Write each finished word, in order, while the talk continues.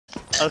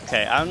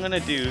Okay, I'm gonna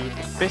do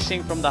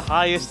fishing from the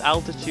highest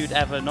altitude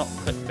ever, not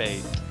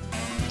clickbait.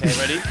 Okay,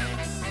 ready?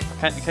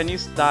 Can you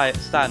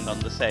stand on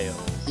the sail?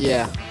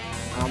 Yeah.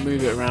 I'll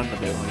move it around a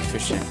bit when you're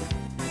fishing.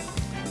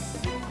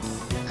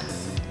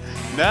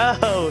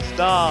 No,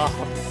 stop!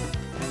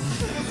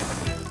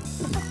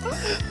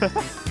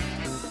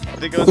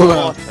 Did it go to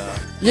water?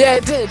 Yeah,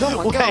 it did.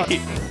 Oh my god.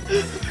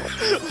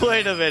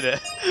 Wait a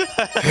minute.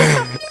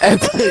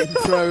 Epic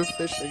pro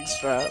fishing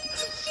strap.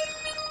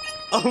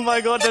 Oh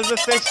my god, there's a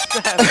fish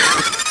step.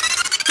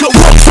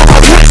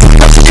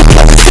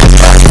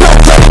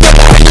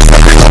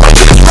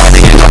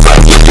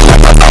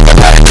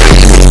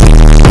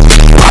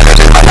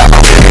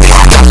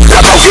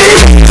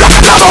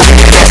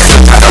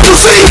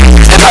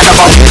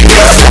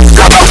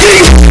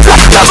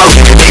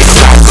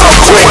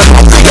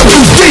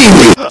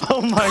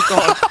 Oh my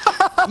god.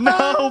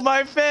 No,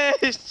 my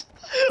fish!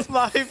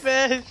 My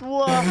fish,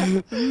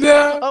 what?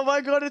 No! Oh my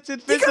god, it's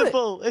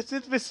invisible! It's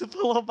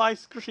invisible on my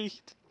screen.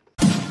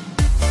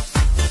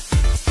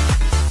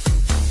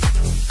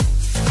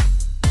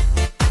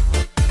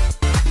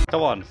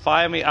 Come on,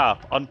 fire me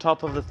up on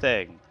top of the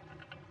thing.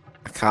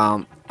 I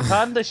can't.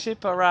 Turn the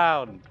ship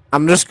around.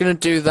 I'm just gonna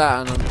do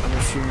that, and I'm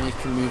assuming you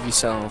can move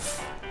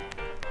yourself.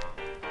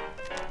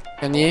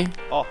 Can you?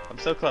 Oh, I'm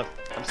so close.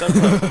 I'm so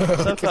close. I'm so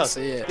I can close.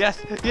 see it. Yes,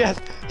 yes,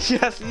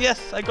 yes,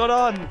 yes, I got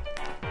on.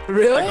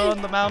 Really? I got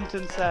on the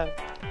mountain, Seb.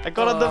 I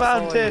got on the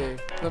mountain.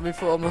 Let me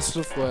put all my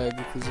stuff away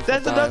because if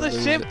There's I die, another I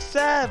lose ship, it.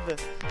 Seb.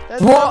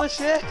 There's What? another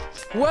ship.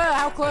 Where?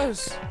 How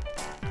close?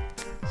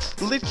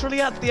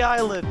 Literally at the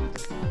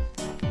island.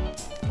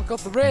 Oh my god,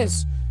 there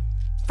is.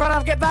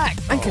 Pranav, get back!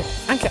 Anchor,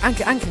 anchor,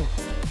 anchor, anchor.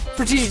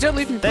 Protigi, don't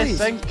leave me, They're please.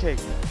 sinking.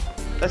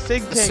 They're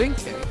sinking. They're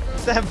sinking.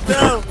 Seb,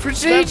 no.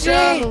 Protigi!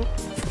 Seb, no.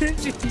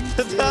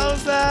 Protigi! No,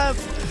 Seb.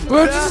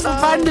 We've just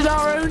abandoned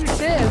our own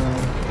ship.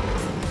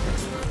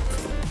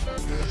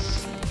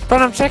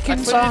 Pranav, check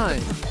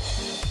inside.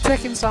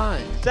 Check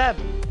inside. Seb,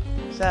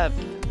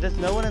 there's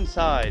no one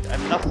inside.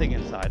 I'm nothing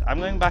inside. I'm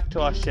going back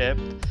to our ship.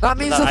 That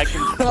means so that I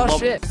can our lob-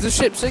 ship. Is the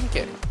ship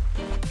sinking?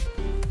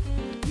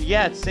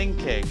 Yeah, it's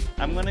sinking.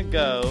 I'm gonna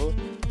go.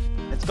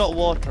 It's got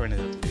water in it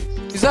at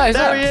least. Is that?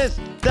 There he is!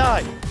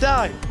 Die!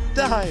 Die!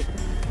 Die!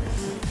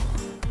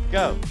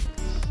 Go.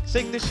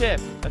 Sink the ship.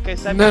 Okay,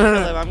 Seb, No, kill no,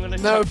 no. him. I'm gonna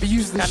No, chuck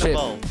abuse the ship.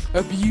 cannonballs.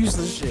 Abuse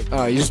the ship.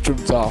 Oh, you just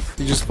jumped off.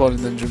 You just spawned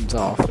and then jumped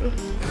off.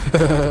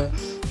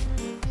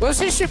 Where's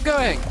his ship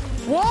going?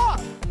 What?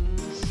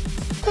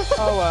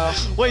 Oh well.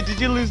 Wait, did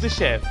you lose the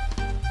ship?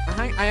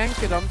 I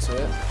anchored onto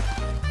it.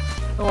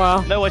 Oh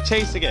well. No, we're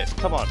chasing it.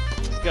 Come on,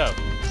 let's go.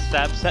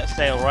 Seb, set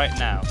sail right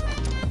now.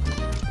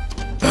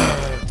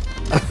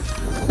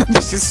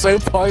 This is so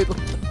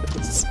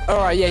pointless.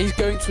 Alright, yeah, he's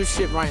going to a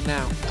ship right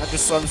now. I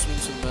just saw him swim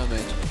to a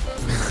mermaid.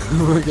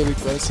 We're getting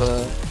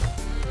closer.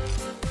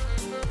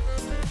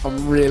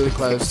 I'm really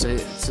close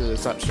to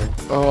touching.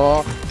 Oh,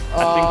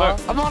 I think we're...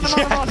 I'm on,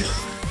 I'm on.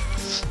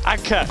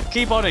 Anchor!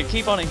 Keep on it,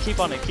 keep on it, keep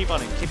on it, keep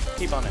on it,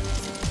 keep on it.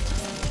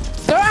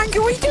 So,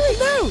 Anchor, what are you doing?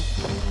 No!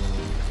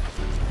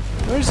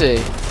 Where is he?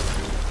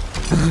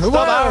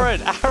 Stop,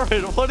 Aaron!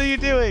 Aaron, what are you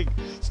doing?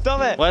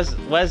 Stop it! Where is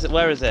it?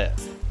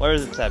 Where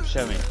is it, Seb?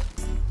 Show me.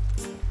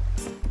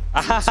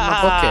 It's in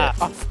my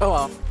bucket. I fell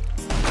off.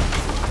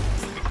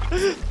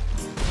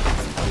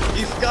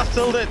 You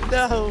scuttled it,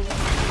 no!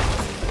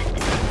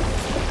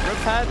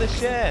 Repair the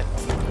ship!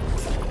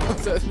 I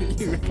don't think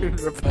you can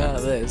repair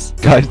this.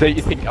 Guys, don't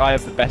you think I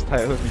have the best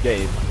tail in the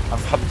game? I'm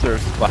Hunter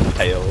of Splash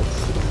Tails.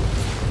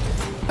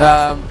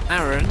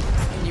 Aaron,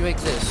 can you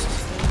exist?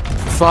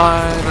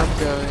 Fine, I'm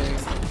going.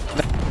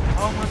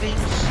 Oh, I'm being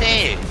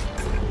sick.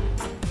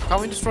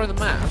 Can't we destroy the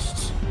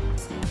masts?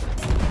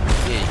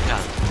 Yeah, you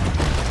can.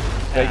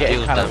 They're getting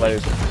deal kind of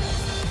damage.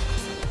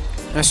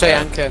 low. I say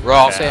anchor.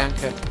 Rock. I say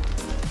anchor.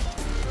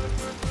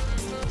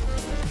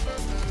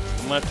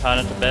 I'm gonna turn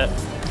it a bit.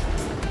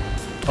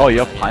 Oh,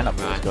 you're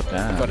pineapples,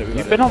 goddamn. Got it, we got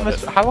You've it, been we on got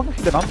this. it. How long have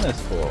you been on this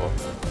for?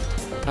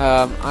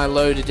 I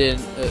loaded in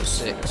at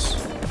 6.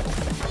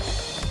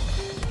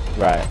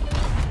 Right.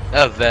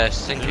 Oh, they're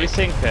Did we sinking.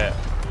 sink it?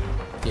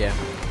 Yeah.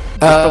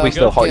 Probably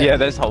still hot. yeah. Yeah,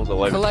 there's holes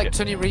all over. Collect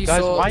the any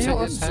Guys, why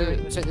resources. are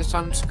you Take this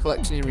time to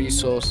collect any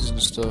resources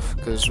and stuff,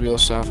 because we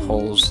also have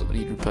holes that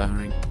need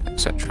repairing,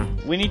 etc.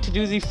 We need to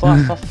do the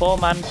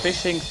four-man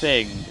fishing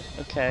thing.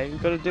 Okay,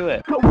 we've gotta do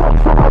it.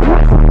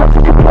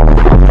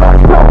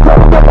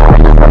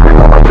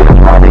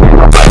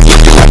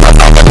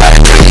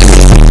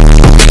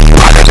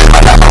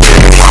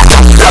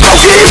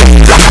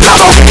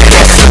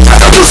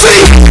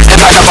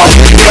 See,